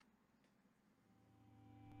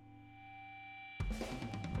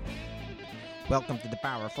Welcome to the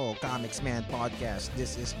Powerful Comics Man podcast.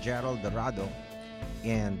 This is Gerald Dorado,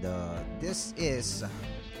 and this is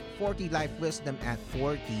 40 Life Wisdom at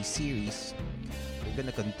 40 series. We're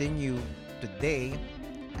gonna continue today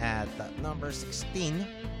at number 16.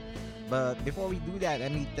 But before we do that,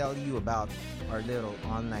 let me tell you about our little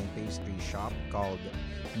online pastry shop called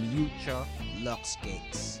Miucha Lux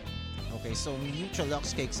Cakes. Okay, so Miucha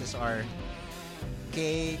Lux Cakes is our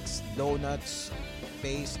cakes, donuts,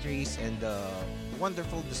 pastries, and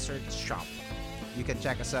wonderful dessert shop. You can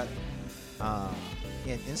check us out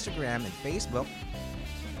in Instagram and Facebook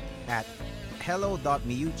at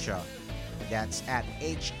hello.miucha. That's at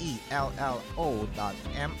HELLO.MIUCCIA.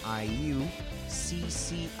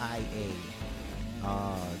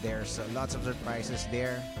 There's lots of surprises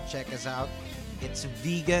there. Check us out. It's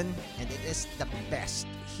vegan and it is the best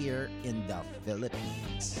here in the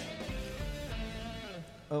Philippines.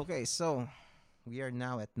 Okay, so we are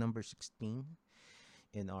now at number 16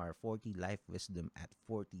 in our 40 Life Wisdom at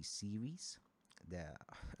 40 series.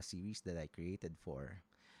 A series that I created for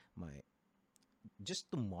my just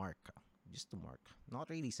to mark, not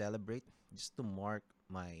really celebrate, just to mark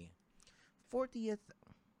my 40th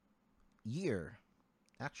year,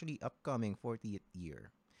 actually upcoming 40th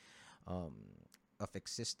year um, of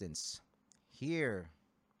existence here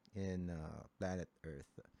in planet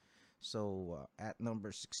Earth. So at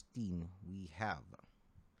number 16, we have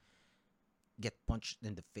get punched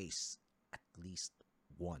in the face at least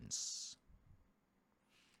once.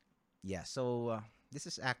 Yeah, so this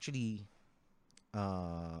is actually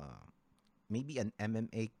uh, maybe an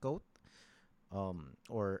MMA quote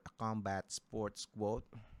or a combat sports quote.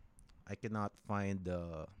 I cannot find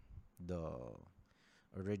the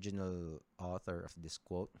original author of this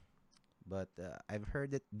quote, but I've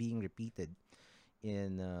heard it being repeated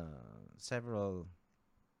in several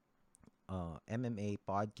MMA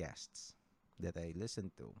podcasts that I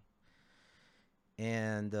listen to.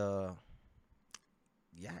 And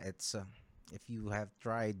yeah, it's if you have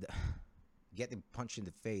tried getting punched in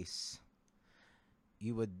the face,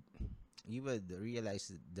 you would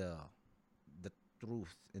realize the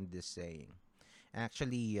truth in this saying.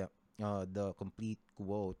 Actually, the complete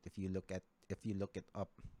quote, if you look it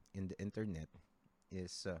up in the internet,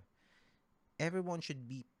 is everyone should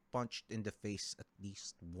be punched in the face at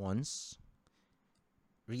least once,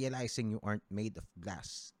 realizing you aren't made of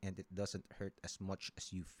glass and it doesn't hurt as much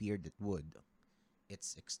as you feared it would.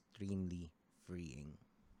 It's extremely freeing.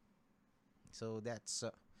 So that's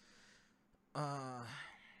uh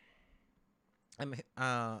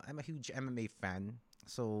I'm a huge MMA fan.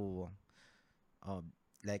 So uh,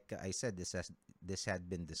 like I said, this had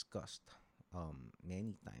been discussed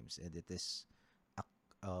many times, and it is a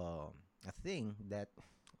a thing that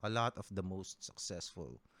a lot of the most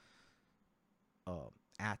successful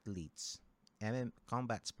athletes,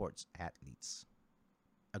 combat sports athletes,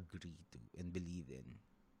 agree to and believe in.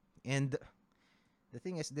 And the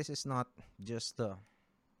thing is, this is not just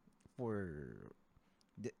for.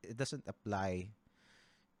 It doesn't apply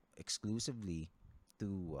exclusively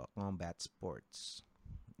to combat sports.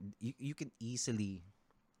 You can easily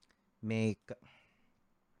make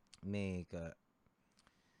make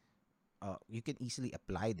you can easily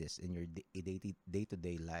apply this in your day to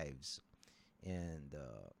day lives, and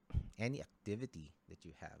any activity that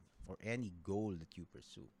you have or any goal that you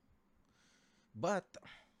pursue. But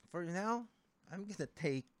for now, I'm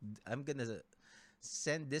gonna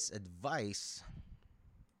send this advice.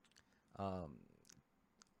 Um,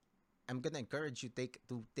 I'm gonna encourage you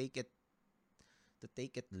to take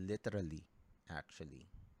it literally, actually,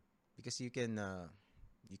 because you can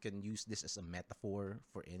use this as a metaphor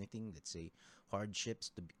for anything. Let's say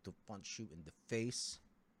hardships to punch you in the face,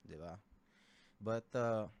 diba? But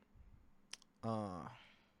uh,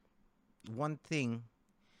 one thing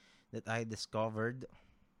that I discovered,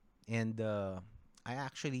 and I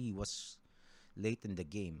actually was late in the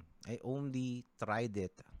game. I only tried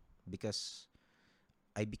it because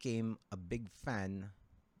I became a big fan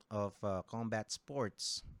of combat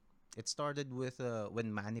sports. It started with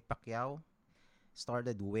when Manny Pacquiao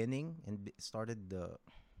started winning and started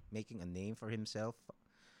making a name for himself.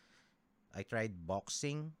 I tried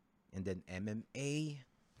boxing and then MMA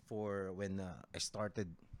for when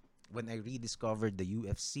I rediscovered the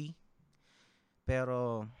UFC.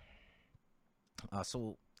 Pero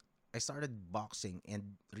so I started boxing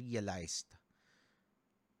and realized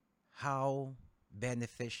how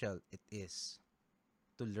beneficial it is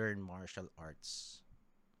to learn martial arts.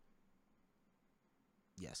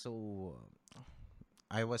 Yeah, so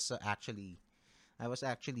I was actually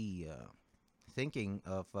thinking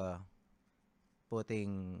of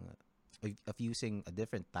putting of using a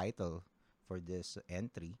different title for this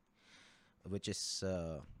entry, which is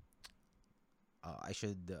I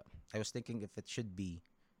should I was thinking if it should be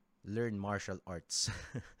learn martial arts.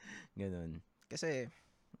 Ganun. Kasi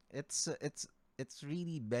it's it's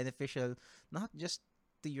really beneficial not just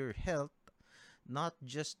to your health, not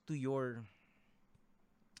just to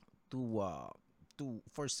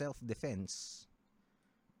for self defense,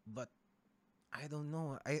 but I don't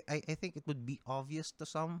know. I think it would be obvious to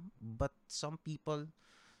some, but some people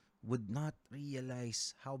would not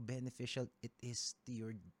realize how beneficial it is to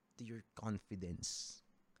your confidence,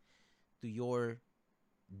 to your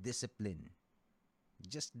discipline.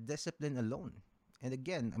 Just discipline alone. And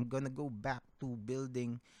again, I'm gonna go back to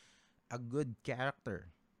building a good character.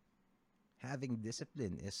 Having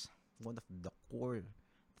discipline is one of the core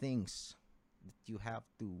things that you have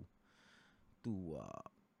to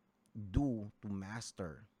do to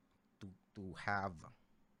master to have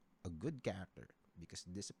a good character, because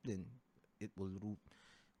discipline, it will root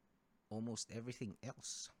almost everything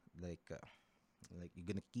else, like you're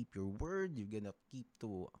gonna keep your word, you're gonna keep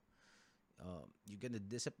to you're gonna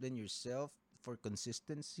discipline yourself for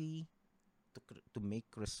consistency, to make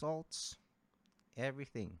results,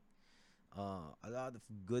 everything. A lot of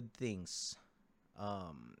good things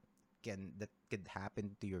um, can that could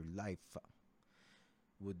happen to your life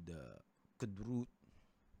would could root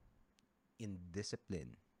in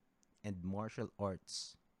discipline, and martial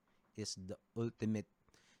arts is the ultimate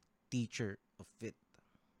teacher of it.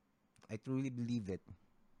 I truly believe it,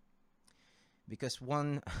 because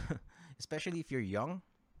one, especially if you're young,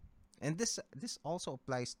 and this also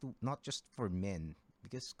applies to not just for men,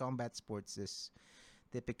 because combat sports is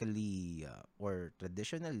typically or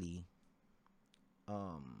traditionally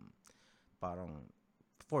um parang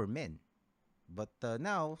for men. But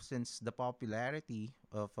now, since the popularity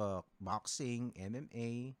of boxing,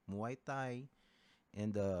 MMA, Muay Thai,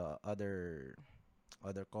 and other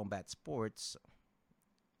combat sports,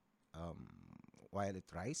 um, while it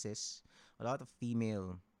rises, a lot of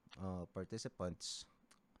female participants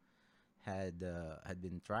had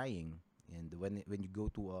been trying. And when you go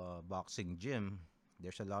to a boxing gym,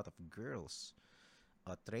 there's a lot of girls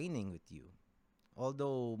training with you.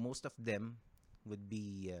 Although most of them would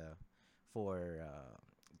be for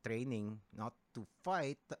training, not to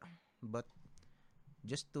fight, but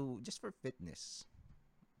just for fitness.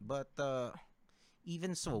 But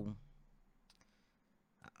even so,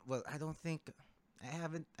 well, I don't think I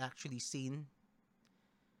haven't actually seen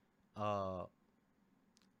uh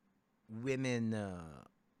women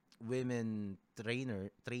women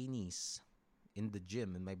trainees in the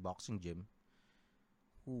gym, in my boxing gym,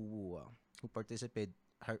 who participated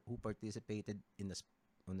in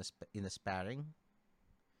in a sparring.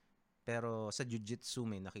 Pero sa jiu-jitsu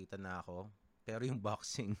may nakita na ako. Pero yung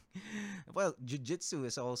boxing, well, jiu-jitsu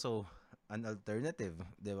is also an alternative,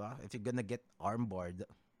 'di ba? If you're gonna get armbarred,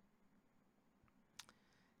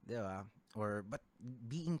 'di ba? Or but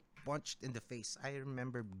being punched in the face. I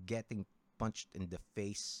remember getting punched in the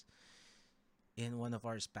face in one of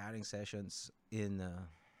our sparring sessions in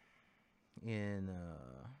in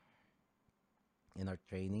our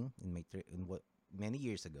training, in what many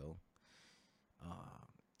years ago. Uh,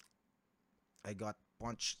 I got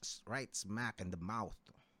punched right smack in the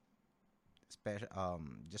mouth.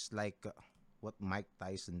 Just like what Mike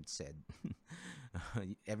Tyson said.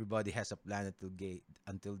 Everybody has a plan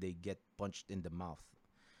until they get punched in the mouth.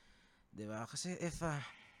 Diba? Kasi if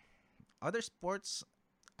other sports,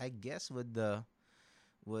 I guess would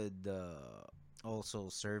also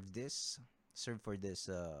serve for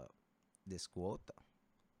this quote.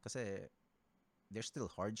 Kasi there's still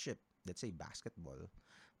hardship. Let's say basketball,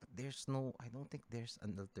 but I don't think there's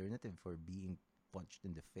an alternative for being punched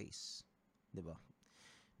in the face. Diba?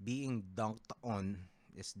 Being dunked on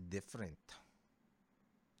is different.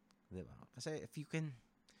 Diba? Kasi if you can,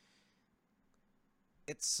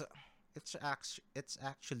 it's it's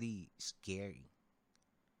actually scary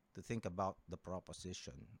to think about the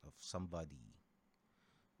proposition of somebody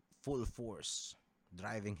full force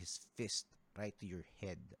driving his fist right to your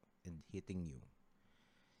head and hitting you.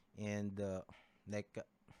 And like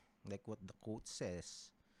like what the quote says,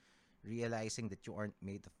 realizing that you aren't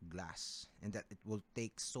made of glass and that it will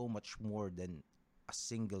take so much more than a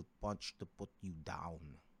single punch to put you down.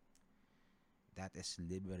 That is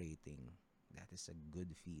liberating. That is a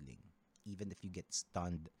good feeling. Even if you get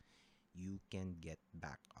stunned, you can get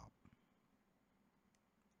back up.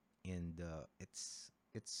 And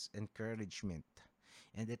it's encouragement,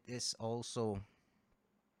 and it is also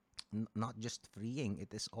not just freeing.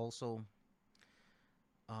 It is also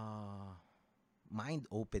uh, mind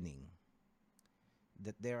opening,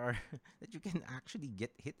 that there are that you can actually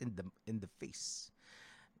get hit in the face.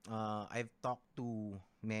 I've talked to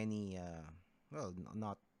many, well,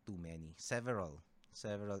 not too many, several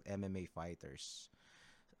MMA fighters,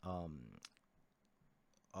 um,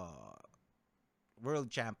 uh, world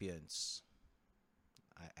champions.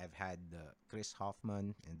 I've had Chris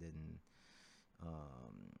Hoffman, and then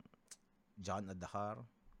um, John Adahar,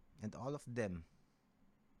 and all of them.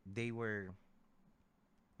 They were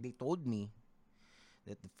they told me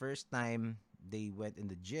that the first time they went in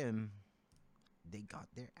the gym, they got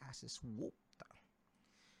their asses whooped,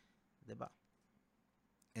 diba?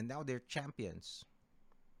 And now they're champions.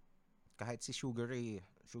 Kahit si Sugar Ray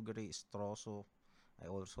Estroso, I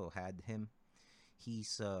also had him.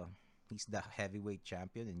 He's uh he's the heavyweight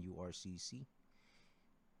champion in URCC.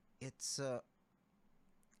 It's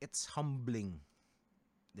it's humbling,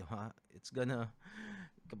 diba? It's gonna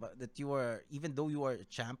that you are, even though you are a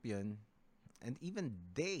champion, and even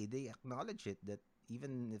they acknowledge it, that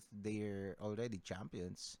even if they're already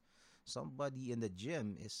champions, somebody in the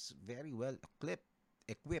gym is very well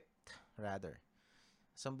equipped rather.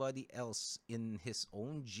 Somebody else in his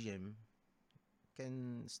own gym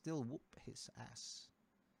can still whoop his ass.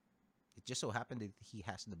 It just so happened that he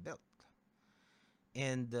has the belt,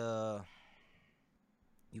 and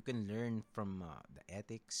you can learn from the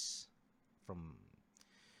ethics, from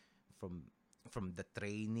from from the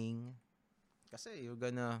training. Kasi you're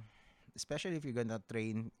gonna, especially if you're gonna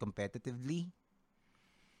train competitively,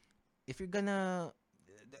 if you're gonna,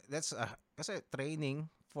 that's kasi training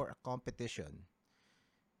for a competition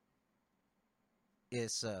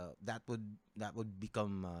is that would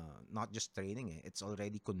become not just training, it's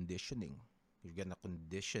already conditioning. You're gonna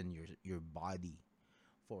condition your body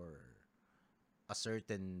for a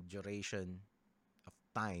certain duration of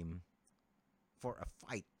time for a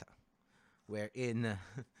fight, wherein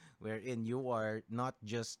wherein you are not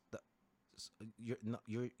just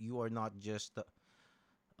you are not just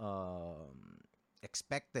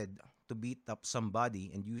expected to beat up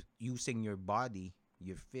somebody, and using your body,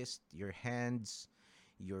 your fist, your hands,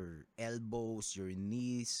 your elbows, your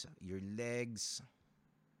knees, your legs.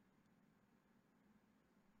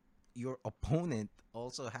 Your opponent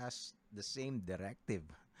also has the same directive.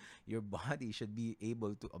 Your body should be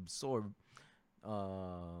able to absorb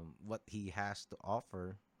what he has to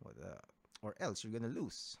offer, or else you're gonna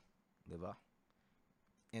lose, diba?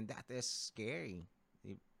 And that is scary.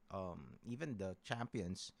 Even the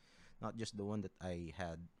champions, not just the one that I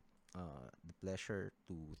had the pleasure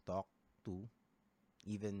to talk to,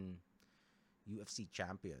 even UFC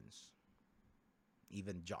champions,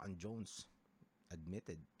 even John Jones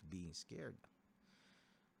admitted to being scared,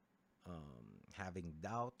 having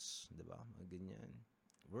doubts, diba? Mga ganyan.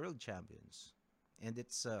 World champions. And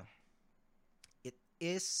it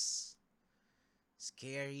is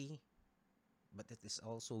scary, but it is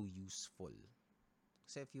also useful.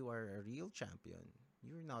 Kasi if you are a real champion,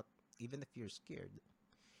 you're not, even if you're scared,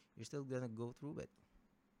 you're still gonna go through it,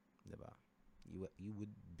 diba? You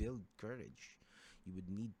would build courage. You would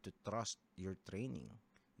need to trust your training.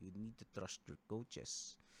 You need to trust your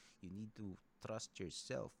coaches. You need to trust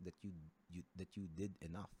yourself that you did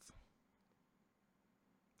enough.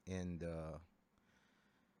 And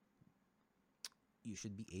you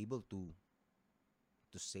should be able to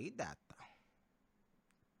say that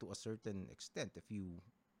to a certain extent, if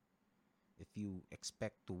you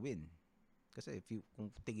expect to win. Kasi if you,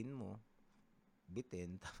 kung tingin mo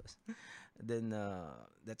bitin, tapos then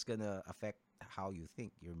that's gonna affect how you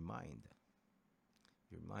think, your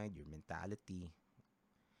mentality,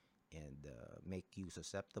 and make you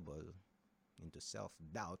susceptible into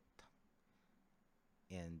self-doubt,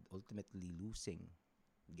 and ultimately losing,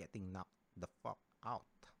 getting knocked the fuck out.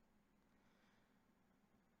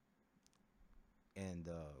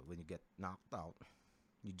 And when you get knocked out,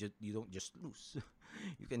 you don't just lose.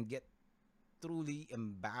 You can get truly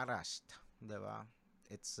embarrassed, diba?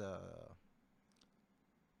 It's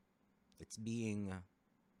it's being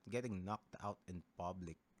getting knocked out in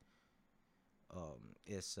public,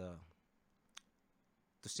 is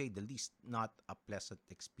to say the least not a pleasant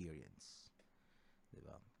experience,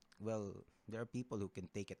 diba? Well, there are people who can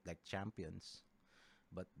take it like champions,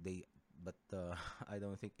 but I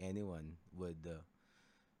don't think anyone would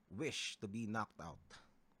wish to be knocked out,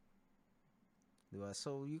 diba?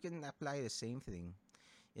 So you can apply the same thing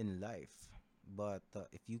in life, but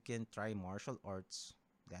if you can try martial arts,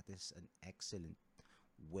 that is an excellent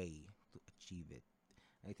way to achieve it.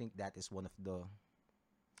 I think that is one of the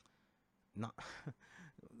not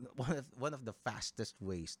one of the fastest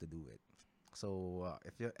ways to do it. So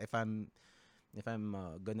if I'm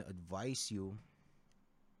gonna advise you,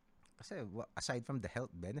 Kasi aside from the health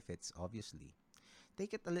benefits, obviously,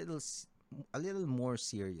 take it a little more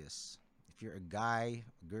serious. If you're a guy,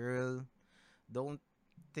 a girl, don't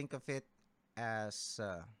think of it as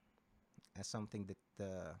uh, as something that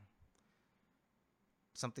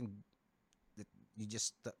you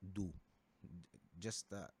just do, just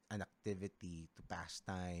an activity to pass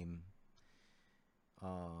time.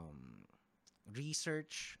 Um,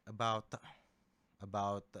 Research about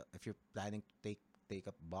if you're planning to take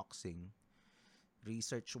up boxing.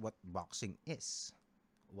 Research what boxing is.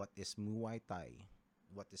 What is Muay Thai?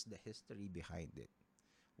 What is the history behind it?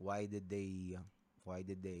 Why did they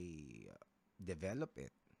develop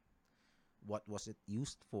it? What was it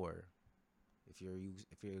used for? If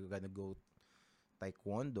you're gonna go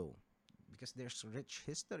taekwondo, because there's rich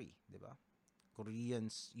history, di ba?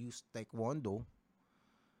 Koreans used taekwondo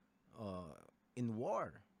uh, in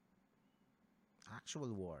war,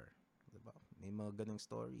 actual war, di ba? May mga ganong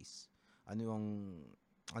stories. Ano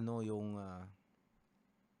yung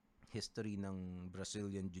history ng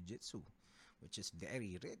Brazilian Jiu-Jitsu, which is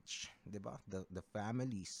very rich, 'di ba? The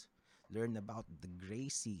families learn about the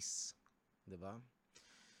Gracies, 'di ba?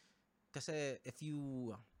 Kasi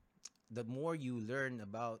the more you learn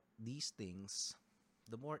about these things,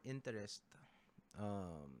 the more interest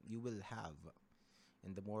you will have,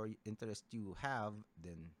 and the more interest you have,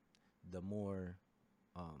 then the more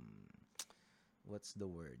um, what's the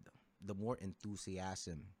word? The more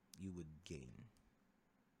enthusiasm you would gain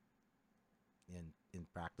in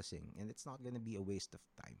practicing, and it's not gonna be a waste of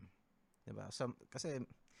time, diba? Kasi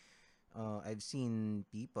I've seen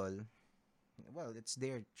people, well, it's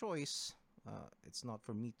their choice, it's not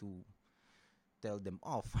for me to tell them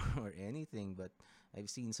off or anything, but I've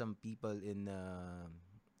seen some people in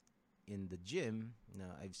the gym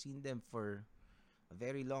na I've seen them for a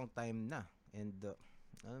very long time na, and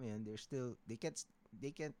I mean, they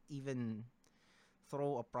can't even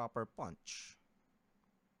throw a proper punch,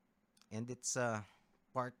 and it's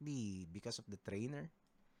partly because of the trainer,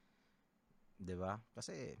 'di ba?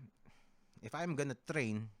 Kasi if I'm gonna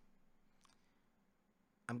train,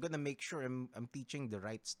 I'm gonna make sure I'm teaching the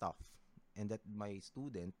right stuff, and that my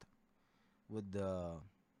student would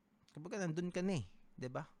kumbaga nandun ka na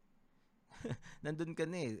 'di ba? Nandun ka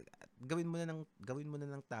na gawin mo na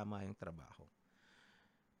ng tama yung trabaho.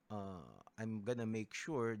 I'm gonna make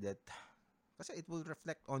sure that kasi it will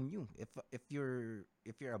reflect on you if you're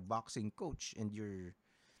a boxing coach and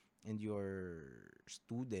your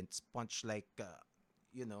students punch like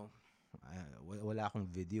you know wala akong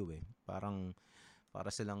video parang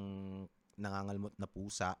para silang nangangalmot na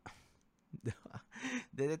pusa.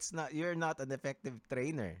 Then you're not an effective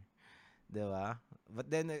trainer, 'di ba?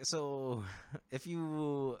 But then so if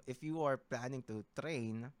you are planning to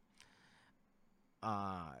train,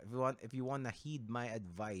 if you want to heed my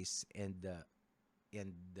advice, and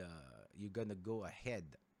you're gonna go ahead,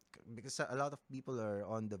 because a lot of people are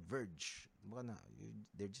on the verge.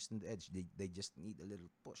 They're just on the edge. They just need a little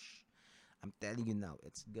push. I'm telling you now,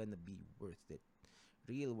 it's gonna be worth it.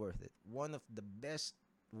 Real worth it. One of the best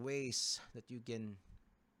ways that you can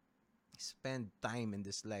spend time in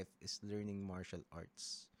this life is learning martial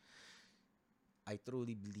arts. I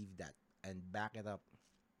truly believe that and back it up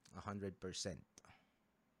 100%.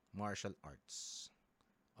 Martial arts.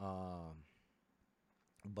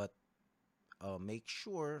 But make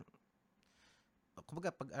sure,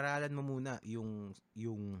 kumbaga pag-aralan mo muna yung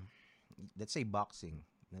let's say boxing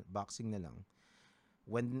na lang.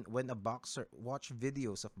 When a boxer, watch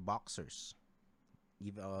videos of boxers,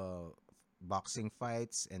 boxing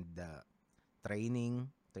fights and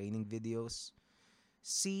training videos.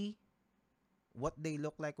 See what they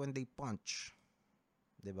look like when they punch,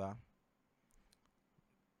 'di ba?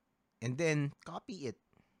 And then copy it,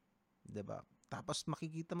 'di ba? Tapos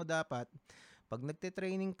makikita mo dapat pag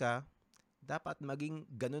nagte-training ka, dapat maging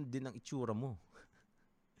ganun din ang itsura mo.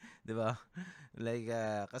 'Di ba? Like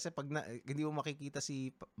kasi pag hindi mo makikita si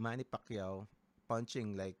Manny Pacquiao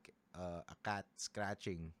punching like a cat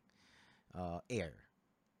scratching air.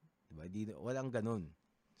 'Di ba? Walang ganun.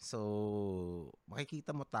 So,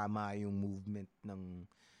 makikita mo tama yung movement ng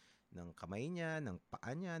kamay niya, ng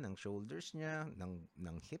paa niya, ng shoulders niya,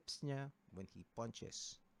 ng hips niya when he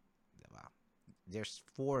punches. 'Di ba? There's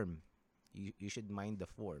form. You should mind the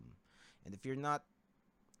form. And if you're not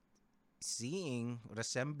seeing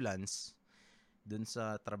resemblance dun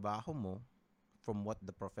sa trabaho mo from what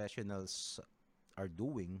the professionals are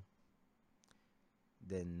doing,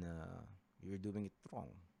 then you're doing it wrong.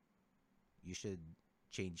 You should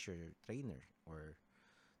change your trainer or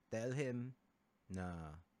tell him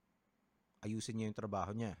na ayusin niya yung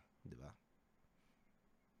trabaho niya, 'di ba?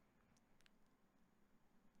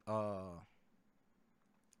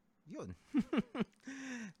 yun.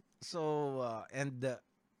 So, and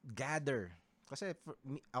gather. Kasi,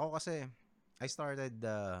 ako kasi, I started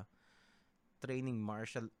training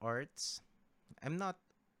martial arts. I'm not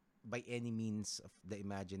by any means of the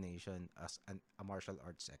imagination as a martial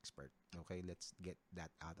arts expert. Okay, let's get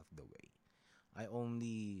that out of the way. I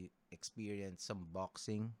only experienced some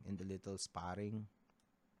boxing and a little sparring.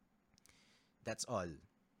 That's all.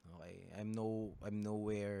 Okay, I'm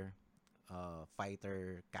nowhere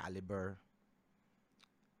fighter caliber.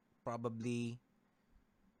 Probably,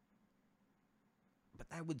 but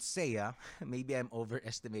I would say, maybe I'm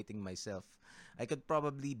overestimating myself. I could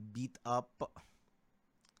probably beat up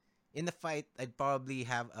in a fight. I'd probably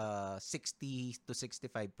have a 60 to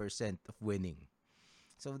 65% of winning.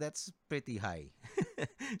 So that's pretty high.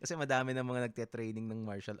 Kasi madami ng mga nagte-training ng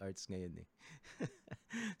martial arts ngayon eh.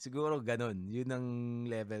 Siguro ganun. Yun ang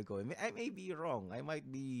level ko. I may be wrong. I might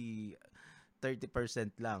be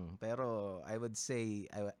 30% lang. Pero I would say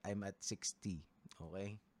I'm at 60.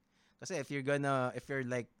 Okay? Kasi if you're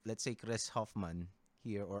like, let's say, Chris Hoffman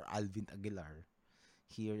here or Alvin Aguilar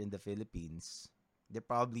here in the Philippines, they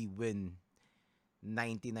probably win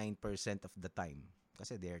 99% of the time.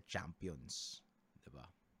 Kasi they're champions. Diba?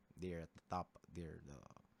 They're at the top. They're the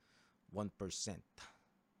 1%.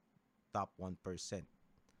 Top 1%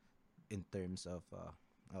 in terms of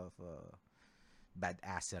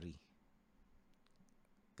badassery.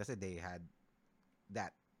 Kasi they had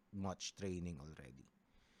that much training already.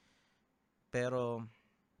 Pero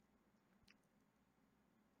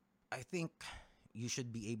I think you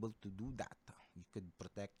should be able to do that. You could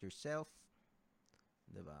protect yourself,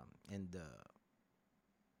 diba? And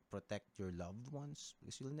protect your loved ones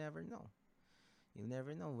because you'll never know. You'll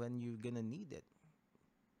never know when you're gonna need it.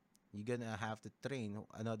 You're gonna have to train.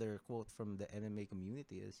 Another quote from the MMA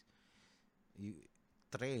community is, you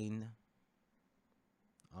train,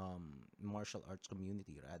 martial arts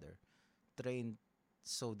community rather, train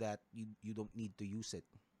so that you don't need to use it.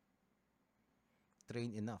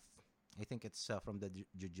 Train enough. I think it's from the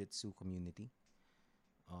jiu-jitsu community.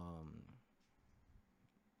 Um,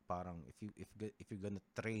 Parang if you're gonna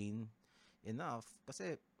train enough,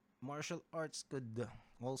 kasi martial arts could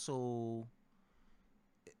also,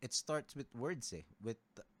 it starts with words with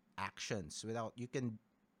actions. Without you can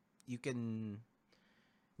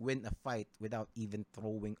win a fight without even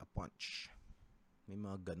throwing a punch. May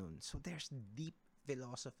mga ganun. So there's deep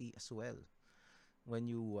philosophy as well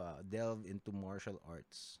when you delve into martial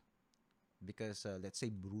arts. Because let's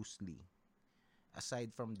say Bruce Lee,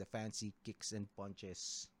 aside from the fancy kicks and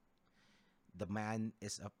punches, the man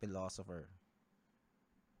is a philosopher.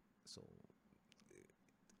 So,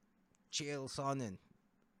 Chael Sonnen,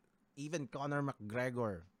 even Conor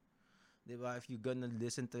McGregor, diba? If you're gonna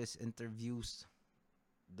listen to his interviews,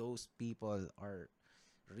 those people are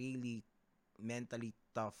really mentally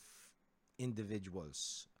tough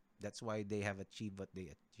individuals. That's why they have achieved what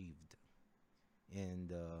they achieved.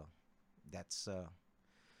 And that's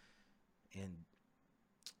and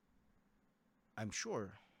I'm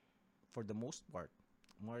sure for the most part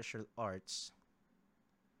martial arts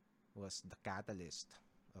was the catalyst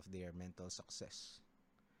of their mental success.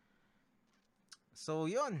 So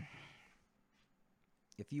yun,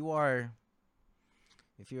 if you are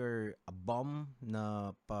if you're a bum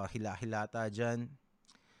na pahila-hilata dyan,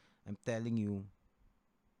 I'm telling you,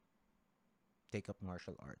 take up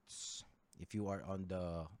martial arts. If you are on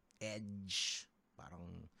the edge,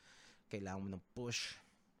 parang kailangan mo ng push,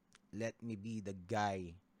 let me be the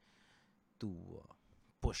guy to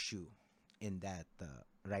push you in that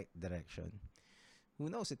right direction. Who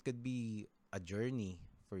knows, it could be a journey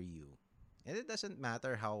for you. And it doesn't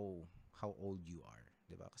matter how old you are,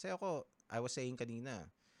 'di ba? Kasi ako, I was saying kanina,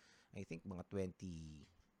 I think mga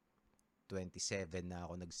 27 na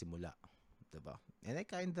ako nagsimula, 'di ba? And I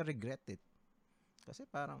kind of regret it. Kasi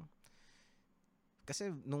parang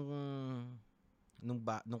nung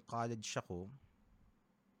college ako,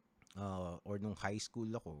 or nung high school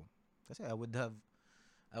ako, kasi I would have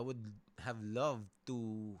loved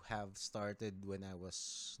to have started when I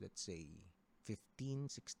was, let's say, 15,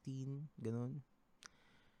 16, ganun.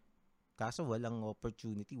 Kaso walang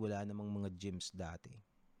opportunity, wala namang mga gyms dati.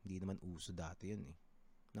 Hindi naman uso dati yun eh.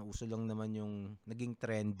 Nauso lang naman yung naging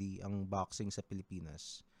trendy ang boxing sa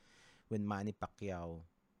Pilipinas when Manny Pacquiao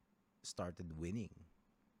started winning.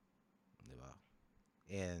 Diba?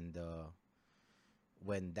 And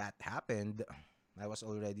when that happened, I was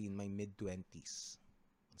already in my mid-20s.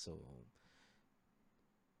 So,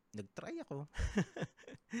 nag-try ako.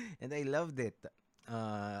 And I loved it.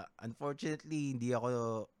 Unfortunately, hindi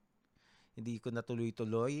ko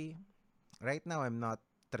natuloy-tuloy. Right now, I'm not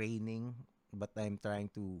training, but I'm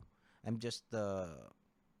just uh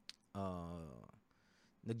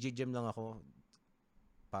nagji-gym lang ako,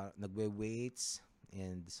 nagwe-weights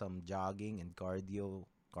and some jogging and cardio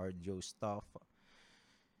stuff.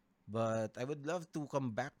 But I would love to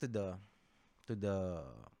come back to the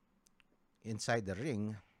inside the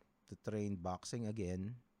ring to train boxing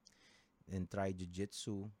again and try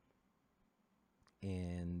jiu-jitsu.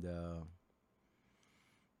 And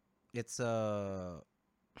it's I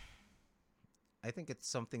think it's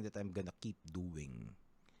something that I'm gonna keep doing,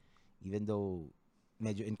 even though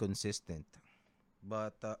medyo inconsistent.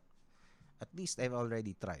 But at least I've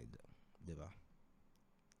already tried, di ba?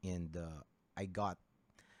 And I got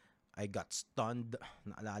I got stunned.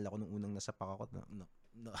 Naalala ko nung unang nasapak ako.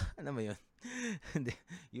 Ano mo yun? Hindi.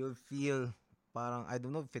 You'll feel parang, I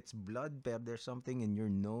don't know if it's blood, pero there's something in your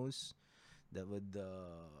nose that would,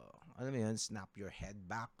 ano mo yun, snap your head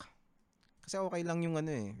back. Kasi okay lang yung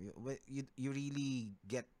ano eh. You really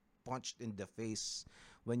get punched in the face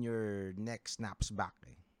when your neck snaps back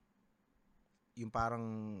eh. Yung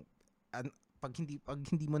parang, pag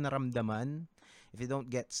hindi mo naramdaman, if you don't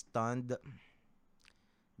get stunned,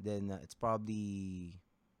 then it's probably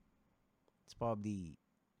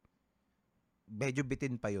medyo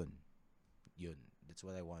bitin pa yun. That's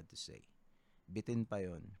what I want to say. Bitin pa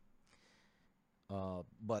yun.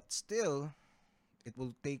 But still, it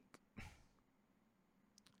will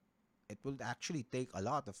actually take a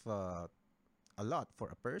lot for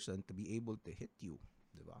a person to be able to hit you,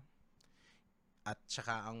 'di ba? At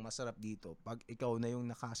saka ang masarap dito, pag ikaw na yung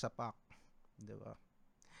nakasapak, 'di ba?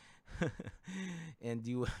 And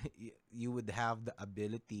you would have the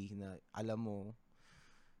ability na alam mo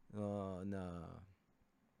na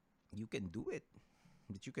you can do it,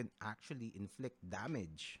 that you can actually inflict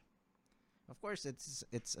damage. Of course, it's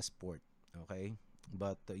a sport, okay?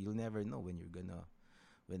 But you'll never know when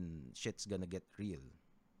shit's gonna get real.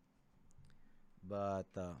 But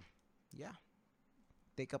yeah,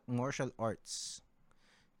 take up martial arts.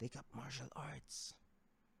 Take up martial arts.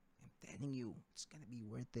 I'm telling you, it's gonna be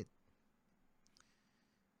worth it.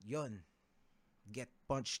 Yon, get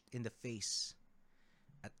punched in the face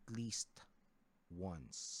at least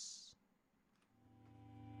once.